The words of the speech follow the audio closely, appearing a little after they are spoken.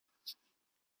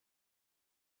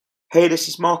Hey, this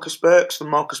is Marcus Burks from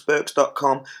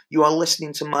marcusburks.com. You are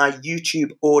listening to my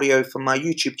YouTube audio from my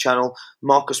YouTube channel,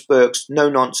 Marcus Burks, No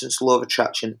Nonsense Law of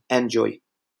Attraction. Enjoy.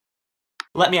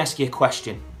 Let me ask you a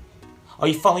question. Are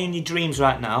you following your dreams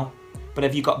right now, but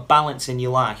have you got balance in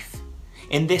your life?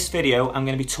 In this video, I'm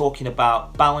going to be talking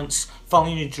about balance,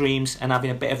 following your dreams, and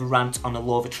having a bit of a rant on the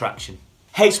law of attraction.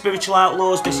 Hey spiritual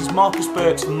outlaws, this is Marcus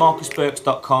Burks from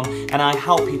marcusburks.com, and I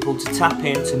help people to tap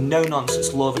into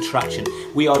no-nonsense law of attraction.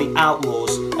 We are the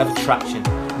outlaws of attraction.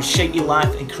 We shape your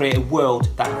life and create a world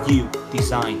that you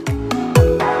design.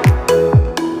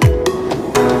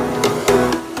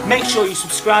 Make sure you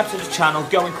subscribe to the channel,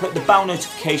 go and click the bell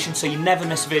notification so you never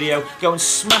miss a video, go and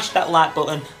smash that like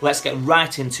button. Let's get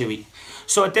right into it.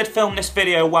 So I did film this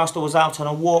video whilst I was out on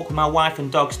a walk with my wife and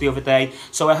dogs the other day,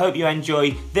 so I hope you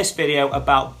enjoy this video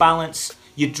about balance,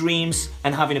 your dreams,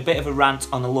 and having a bit of a rant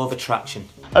on the law of attraction.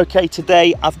 Okay,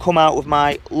 today I've come out with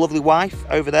my lovely wife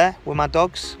over there with my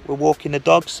dogs. We're walking the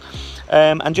dogs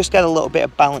and just get a little bit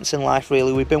of balance in life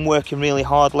really. We've been working really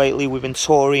hard lately, we've been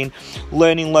touring,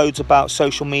 learning loads about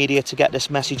social media to get this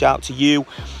message out to you.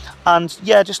 And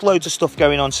yeah, just loads of stuff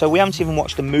going on. So we haven't even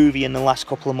watched a movie in the last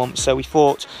couple of months. So we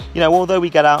thought, you know, although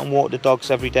we get out and walk the dogs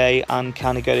every day and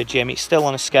kind of go to the gym, it's still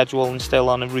on a schedule and still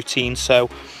on a routine. So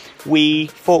we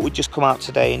thought we'd just come out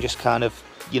today and just kind of,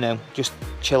 you know, just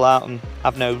chill out and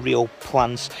have no real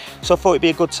plans. So I thought it'd be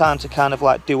a good time to kind of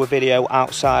like do a video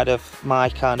outside of my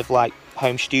kind of like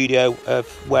home studio of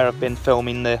where I've been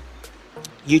filming the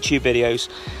YouTube videos.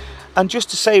 And just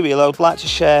to say really, I would like to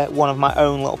share one of my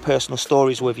own little personal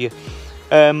stories with you.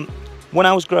 When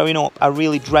I was growing up, I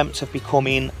really dreamt of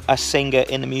becoming a singer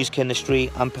in the music industry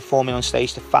and performing on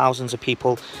stage to thousands of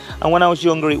people. And when I was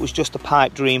younger, it was just a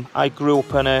pipe dream. I grew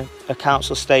up in a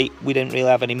council estate. We didn't really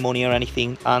have any money or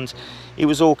anything, and it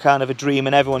was all kind of a dream,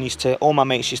 and everyone used to, all my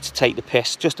mates used to take the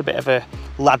piss, just a bit of a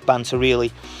lad banter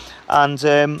really. And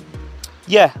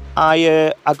yeah,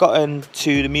 I got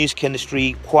into the music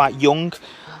industry quite young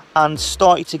and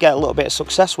started to get a little bit of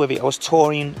success with it. I was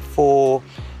touring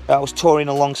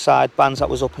alongside bands that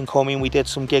was up and coming. We did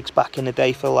some gigs back in the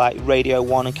day for like Radio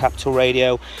 1 and Capital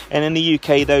Radio, and in the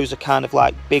UK those are kind of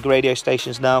like big radio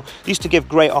stations now. They used to give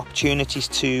great opportunities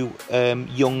to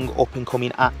young up and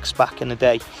coming acts back in the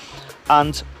day.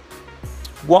 And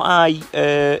what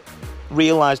I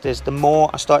realised is the more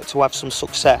I started to have some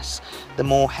success, the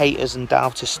more haters and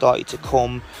doubters started to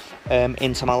come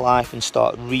into my life and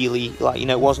start really, like, you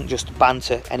know, it wasn't just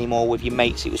banter anymore with your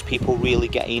mates, it was people really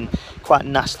getting quite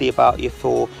nasty about you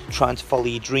for trying to follow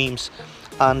your dreams.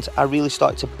 And I really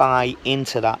started to buy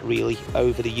into that really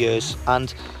over the years,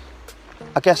 and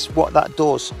I guess what that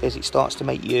does is it starts to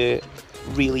make you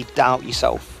really doubt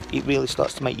yourself. It really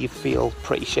starts to make you feel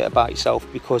pretty shit about yourself,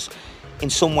 because in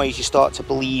some ways you start to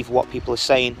believe what people are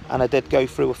saying. And I did go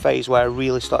through a phase where I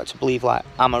really started to believe, like,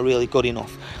 am I really good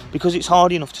enough? Because it's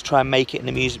hard enough to try and make it in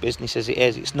the music business as it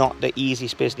is. It's not the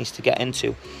easiest business to get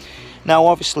into. Now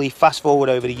obviously, fast forward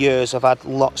over the years, I've had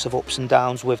lots of ups and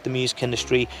downs with the music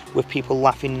industry, with people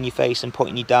laughing in your face and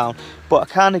putting you down, but I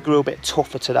kind of grew a bit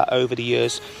tougher to that over the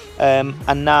years.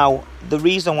 And now the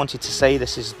reason I wanted to say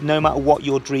this is, no matter what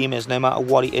your dream is, no matter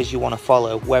what it is you want to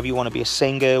follow, whether you want to be a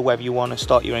singer, whether you want to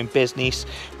start your own business,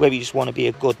 whether you just want to be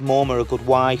a good mum or a good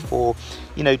wife, or,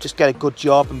 you know, just get a good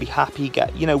job and be happy,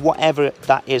 get, you know, whatever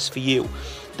that is for you,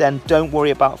 then don't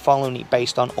worry about following it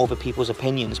based on other people's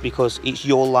opinions, because it's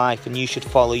your life and you should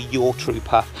follow your true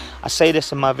path. I say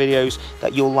this in my videos,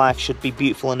 that your life should be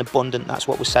beautiful and abundant. That's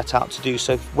what we're set out to do.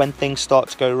 So when things start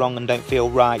to go wrong and don't feel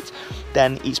right,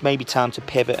 then it's maybe time to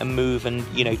pivot and move and,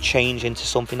 you know, change into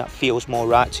something that feels more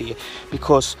right to you.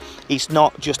 Because it's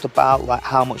not just about like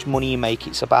how much money you make,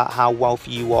 it's about how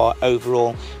wealthy you are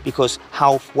overall, because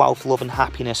health, wealth, love and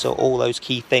happiness are all those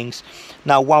key things.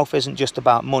 Now wealth isn't just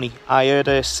about money. I heard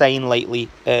a saying lately,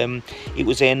 it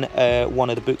was in one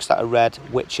of the books that I read,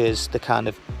 which is the kind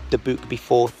of the book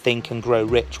before Think and Grow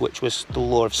Rich, which was The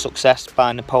Law of Success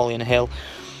by Napoleon Hill.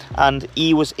 And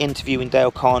he was interviewing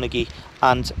Dale Carnegie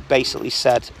and basically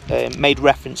said, made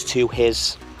reference to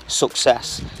his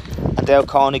success. And Dale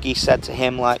Carnegie said to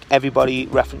him, like, everybody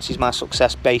references my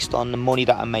success based on the money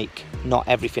that I make, not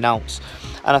everything else.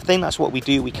 And I think that's what we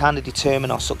do. We kind of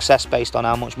determine our success based on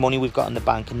how much money we've got in the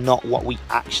bank and not what we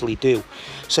actually do.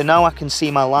 So now I can see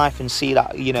my life and see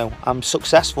that, you know, I'm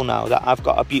successful now, that I've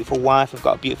got a beautiful wife, I've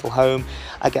got a beautiful home,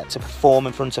 I get to perform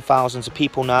in front of thousands of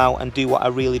people now and do what I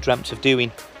really dreamt of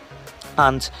doing.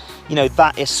 And, you know,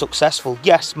 that is successful.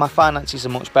 Yes, my finances are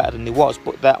much better than they was,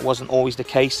 but that wasn't always the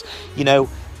case. You know,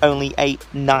 only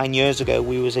 8-9 years ago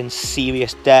we was in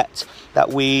serious debt that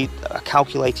we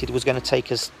calculated was going to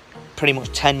take us pretty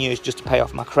much 10 years just to pay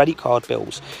off my credit card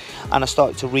bills, and I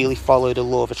started to really follow the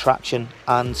law of attraction.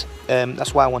 And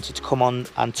that's why I wanted to come on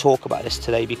and talk about this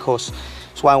today, because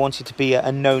that's why I wanted to be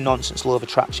a no-nonsense law of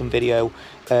attraction video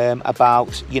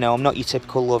about, you know, I'm not your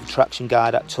typical law of attraction guy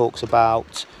that talks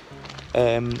about,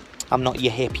 I'm not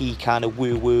your hippie kind of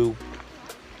woo-woo,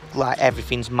 like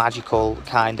everything's magical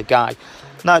kind of guy.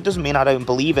 Now, it doesn't mean I don't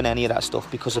believe in any of that stuff,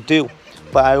 because I do,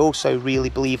 but I also really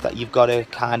believe that you've got to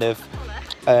kind of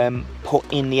put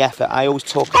in the effort. I always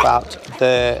talk about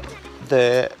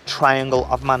the triangle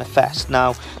of manifest.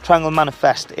 Now, triangle of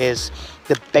manifest is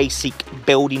the basic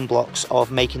building blocks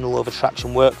of making the law of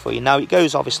attraction work for you. Now, it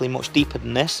goes obviously much deeper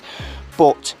than this,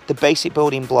 but the basic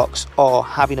building blocks are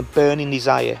having a burning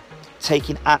desire,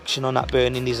 taking action on that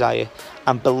burning desire,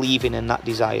 and believing in that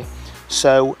desire.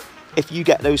 So if you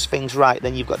get those things right,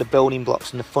 then you've got the building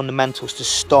blocks and the fundamentals to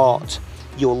start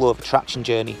your law of attraction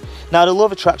journey. Now, the law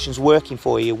of attraction is working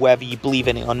for you whether you believe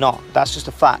in it or not. That's just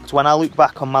a fact. When I look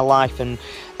back on my life and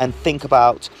think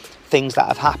about things that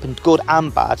have happened, good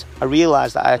and bad, I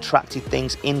realised that I attracted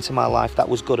things into my life that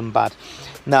was good and bad.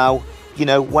 Now, you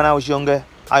know, when I was younger,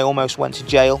 I almost went to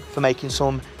jail for making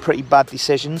some pretty bad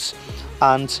decisions,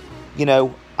 and, you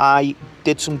know, I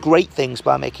did some great things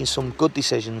by making some good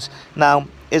decisions. Now,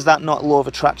 is that not law of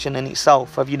attraction in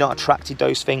itself? Have you not attracted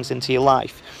those things into your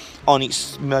life on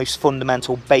its most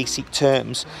fundamental, basic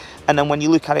terms? And then when you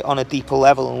look at it on a deeper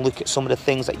level and look at some of the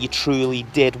things that you truly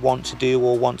did want to do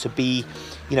or want to be,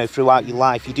 you know, throughout your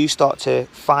life, you do start to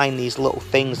find these little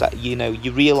things that, you know,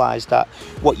 you realise that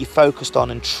what you focused on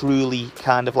and truly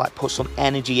kind of like put some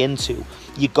energy into,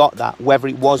 you got that, whether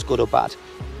it was good or bad.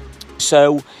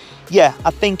 So yeah,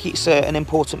 I think it's an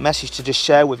important message to just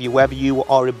share with you, whether you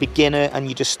are a beginner and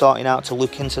you're just starting out to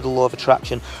look into the law of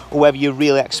attraction, or whether you're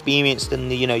really experienced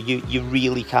and, you know, you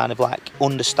really kind of like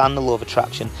understand the law of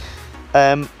attraction,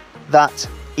 that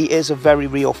it is a very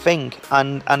real thing,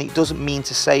 and it doesn't mean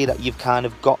to say that you've kind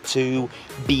of got to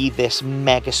be this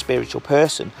mega spiritual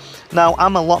person. Now,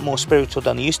 I'm a lot more spiritual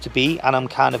than I used to be, and I'm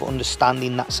kind of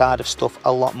understanding that side of stuff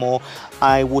a lot more.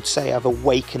 I would say I've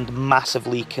awakened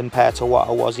massively compared to what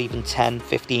I was even 10,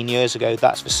 15 years ago,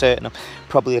 that's for certain. I'm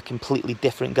probably a completely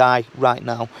different guy right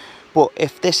now. But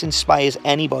if this inspires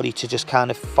anybody to just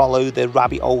kind of follow the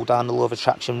rabbit hole down the law of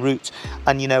attraction route,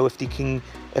 and, you know,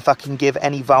 if I can give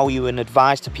any value and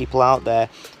advice to people out there,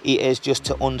 it is just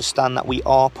to understand that we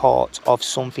are part of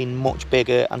something much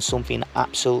bigger and something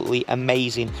absolutely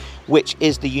amazing, which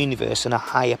is the universe and a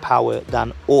higher power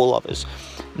than all of us.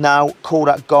 Now, call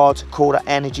that God, call that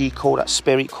energy, call that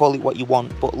spirit, call it what you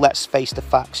want, but let's face the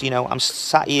facts. You know, I'm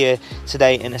sat here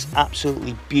today in this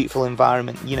absolutely beautiful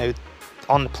environment, you know,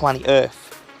 on the planet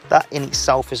Earth. That in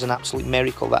itself is an absolute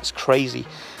miracle. That's crazy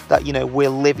that, you know, we're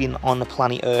living on the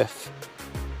planet Earth.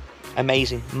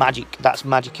 Amazing. Magic. That's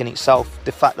magic in itself.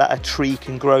 The fact that a tree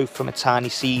can grow from a tiny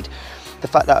seed, the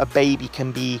fact that a baby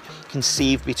can be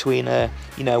conceived between a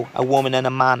woman and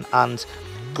a man and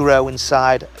grow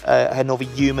inside another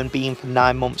human being for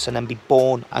 9 months and then be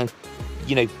born and,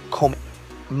 you know, come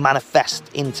manifest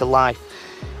into life.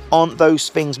 Aren't those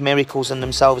things miracles in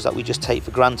themselves that we just take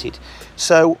for granted?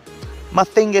 So my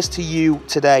thing is to you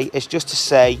today is just to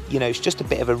say, you know, it's just a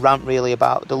bit of a rant really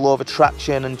about the law of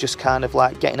attraction and just kind of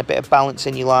like getting a bit of balance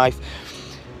in your life,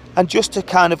 and just to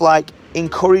kind of like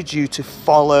encourage you to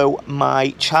follow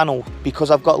my channel,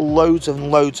 because I've got loads and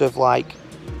loads of like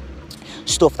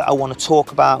stuff that I want to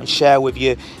talk about and share with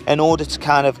you in order to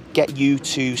kind of get you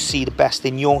to see the best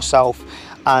in yourself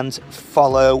and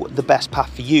follow the best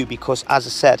path for you. Because as I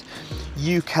said,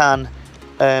 you can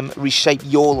reshape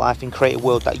your life and create a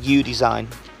world that you design.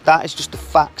 That is just the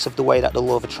facts of the way that the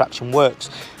law of attraction works.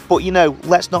 But, you know,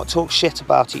 let's not talk shit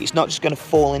about it. It's not just going to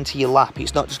fall into your lap.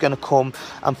 It's not just going to come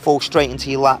and fall straight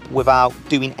into your lap without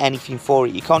doing anything for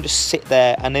it. You can't just sit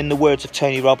there and, in the words of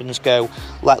Tony Robbins, go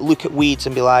like, look at weeds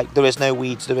and be like, there is no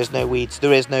weeds, there is no weeds,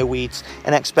 there is no weeds,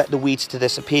 and expect the weeds to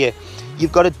disappear.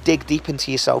 You've got to dig deep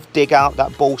into yourself, dig out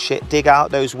that bullshit, dig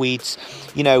out those weeds,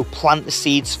 you know, plant the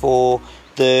seeds for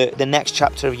the next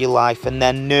chapter of your life, and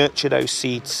then nurture those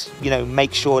seeds. You know,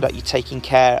 make sure that you're taking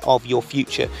care of your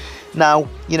future. Now,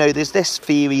 you know, there's this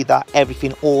theory that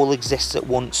everything all exists at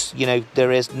once. You know,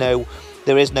 there is no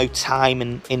time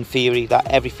in theory,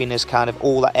 that everything is kind of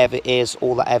all that ever is,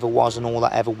 all that ever was, and all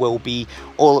that ever will be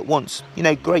all at once. You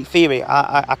know, great theory.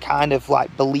 I kind of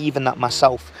like believe in that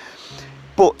myself.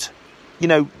 But, you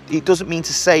know, it doesn't mean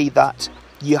to say that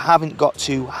you haven't got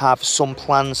to have some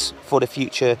plans for the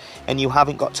future and you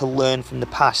haven't got to learn from the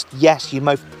past. Yes,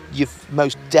 you've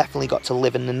most definitely got to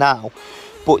live in the now,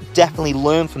 but definitely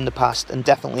learn from the past and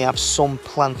definitely have some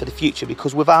plan for the future,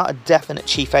 because without a definite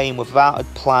chief aim, without a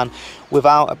plan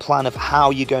of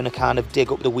how you're going to kind of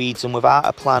dig up the weeds, and without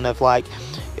a plan of like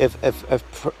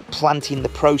planting the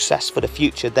process for the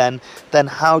future, then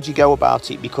how do you go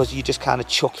about it? Because you're just kind of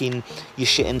chucking your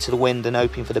shit into the wind and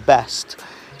hoping for the best.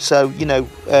 So, you know,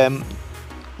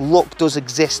 luck does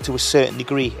exist to a certain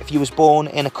degree. If you was born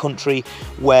in a country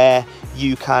where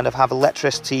you kind of have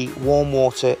electricity, warm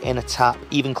water in a tap,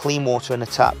 even clean water in a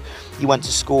tap, you went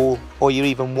to school, or you're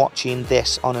even watching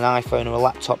this on an iPhone or a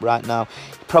laptop right now,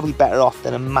 you're probably better off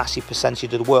than a massive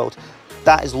percentage of the world.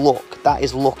 That is luck. That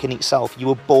is luck in itself. You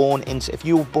were born into, if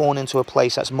you were born into a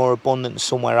place that's more abundant than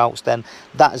somewhere else, then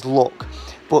that is luck.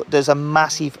 But there's a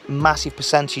massive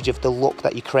percentage of the luck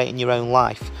that you create in your own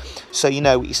life. So, you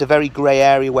know, it's a very grey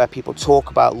area where people talk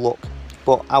about luck,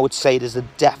 but I would say there's a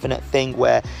definite thing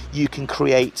where you can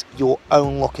create your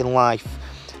own luck in life.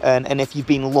 And if you've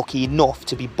been lucky enough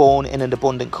to be born in an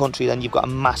abundant country, then you've got a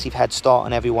massive head start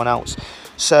on everyone else.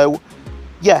 So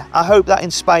yeah, I hope that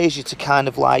inspires you to kind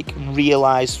of like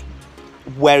realise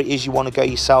where it is you want to go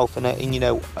yourself, and you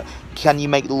know, can you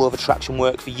make the law of attraction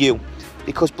work for you?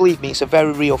 Because believe me, it's a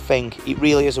very real thing. It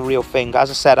really is a real thing.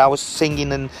 As I said, I was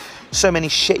singing in so many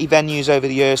shitty venues over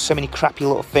the years, so many crappy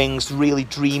little things, really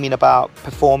dreaming about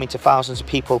performing to thousands of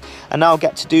people, and now I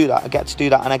get to do that. I get to do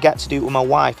that, and I get to do it with my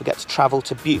wife. I get to travel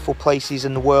to beautiful places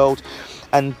in the world,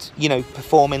 and you know,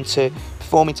 performing to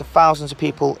thousands of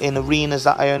people in arenas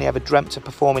that I only ever dreamt of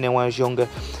performing in when I was younger.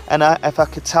 And if I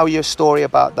could tell you a story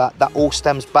about that, that all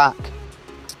stems back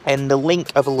in the link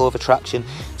of a law of attraction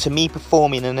to me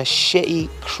performing in a shitty,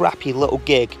 crappy little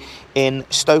gig in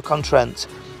Stoke-on-Trent.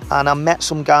 And I met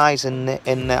some guys in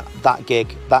that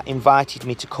gig that invited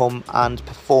me to come and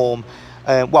perform,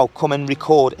 come and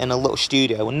record in a little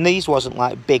studio. And these wasn't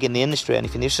like big in the industry or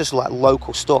anything, it was just like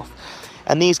local stuff.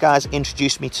 And these guys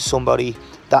introduced me to somebody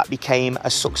that became a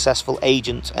successful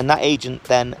agent, and that agent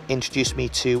then introduced me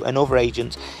to another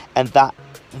agent, and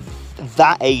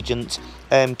that agent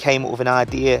came up with an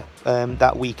idea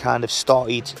that we kind of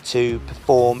started to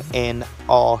perform in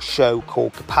our show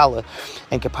called Capella.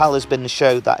 And Capella's been the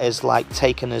show that has like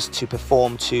taken us to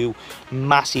perform to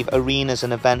massive arenas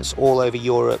and events all over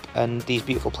Europe and these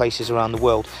beautiful places around the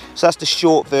world. So that's the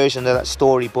short version of that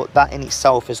story, but that in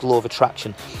itself is law of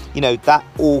attraction. You know, that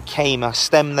all came, I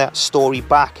stem that story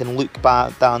back and look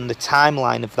back down the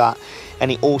timeline of that,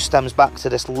 and it all stems back to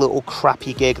this little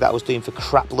crappy gig that I was doing for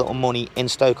crap little money in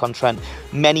Stoke-on-Trent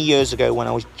many years ago, when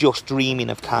I was just dreaming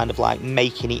of kind of like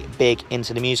making it big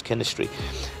into the music industry.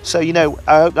 So, you know,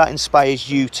 I hope that inspires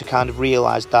you to kind of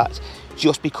realise that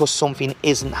just because something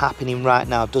isn't happening right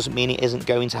now doesn't mean it isn't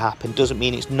going to happen, doesn't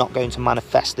mean it's not going to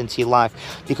manifest into your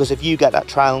life. Because if you get that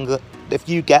triangle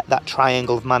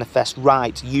of manifest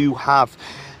right, you have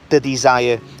the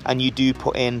desire, and you do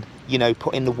put in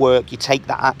the work, you take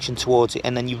that action towards it,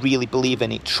 and then you really believe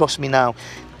in it. Trust me now,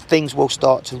 things will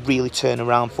start to really turn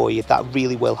around for you. That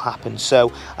really will happen.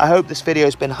 So I hope this video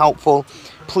has been helpful.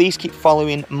 Please keep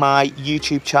following my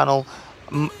YouTube channel.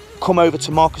 Come over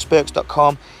to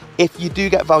marcusburks.com. If you do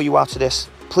get value out of this,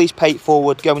 please pay it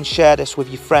forward. Go and share this with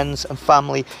your friends and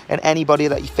family and anybody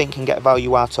that you think can get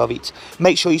value out of it.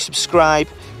 Make sure you subscribe,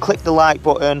 click the like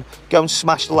button, go and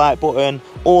smash the like button,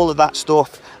 all of that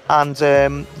stuff. And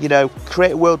you know,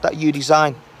 create a world that you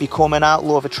design. Become an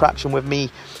outlaw of attraction with me.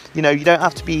 You know, you don't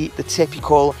have to be the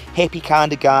typical hippie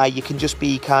kind of guy. You can just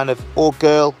be kind of, or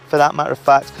girl for that matter of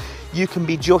fact. You can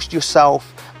be just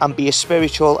yourself and be as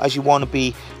spiritual as you want to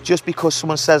be. Just because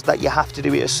someone says that you have to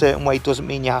do it a certain way doesn't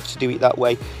mean you have to do it that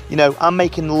way. You know, I'm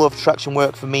making the law of attraction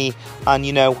work for me, and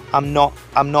you know, I'm not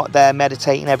there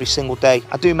meditating every single day.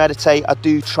 I do meditate. I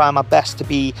do try my best to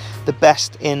be the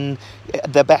best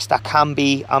I can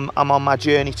be. I'm on my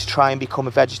journey to try and become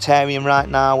a vegetarian right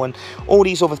now, and all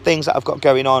these other things that I've got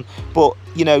going on. But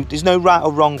you know, there's no right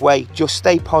or wrong way. Just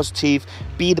stay positive,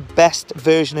 be the best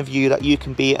version of you that you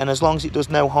can be, and as long as it does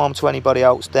no harm to anybody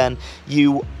else, then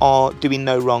you are doing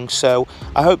no wrong. So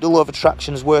I hope the law of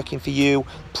attraction is working for you.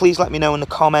 Please let me know in the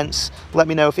comments. Let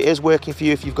me know if it is working for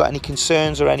you, if you've got any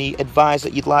concerns or any advice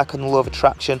that you'd like on the law of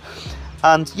attraction.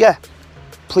 And yeah,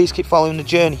 please keep following the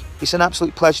journey. It's an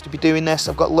absolute pleasure to be doing this.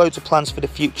 I've got loads of plans for the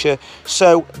future.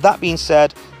 So that being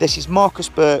said, this is Marcus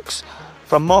Burks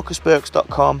from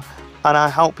marcusburks.com, and I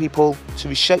help people to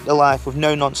reshape their life with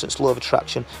no nonsense law of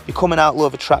attraction. Become an outlaw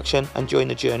of attraction and join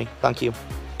the journey. Thank you.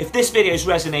 If this video has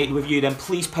resonated with you, then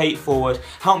please pay it forward.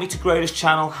 Help me to grow this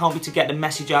channel, help me to get the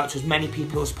message out to as many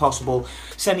people as possible.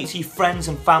 Send it to your friends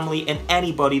and family and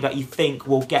anybody that you think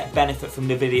will get benefit from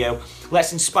the video.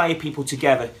 Let's inspire people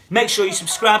together. Make sure you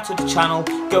subscribe to the channel,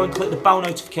 go and click the bell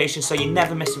notification so you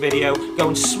never miss a video. Go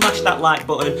and smash that like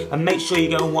button and make sure you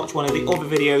go and watch one of the other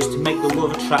videos to make the Law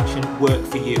of Attraction work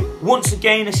for you. Once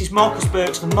again, this is Marcus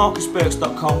Burks from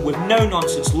MarcusBurks.com with no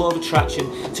nonsense Law of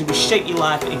Attraction to reshape your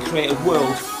life and create a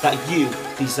world that you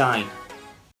design.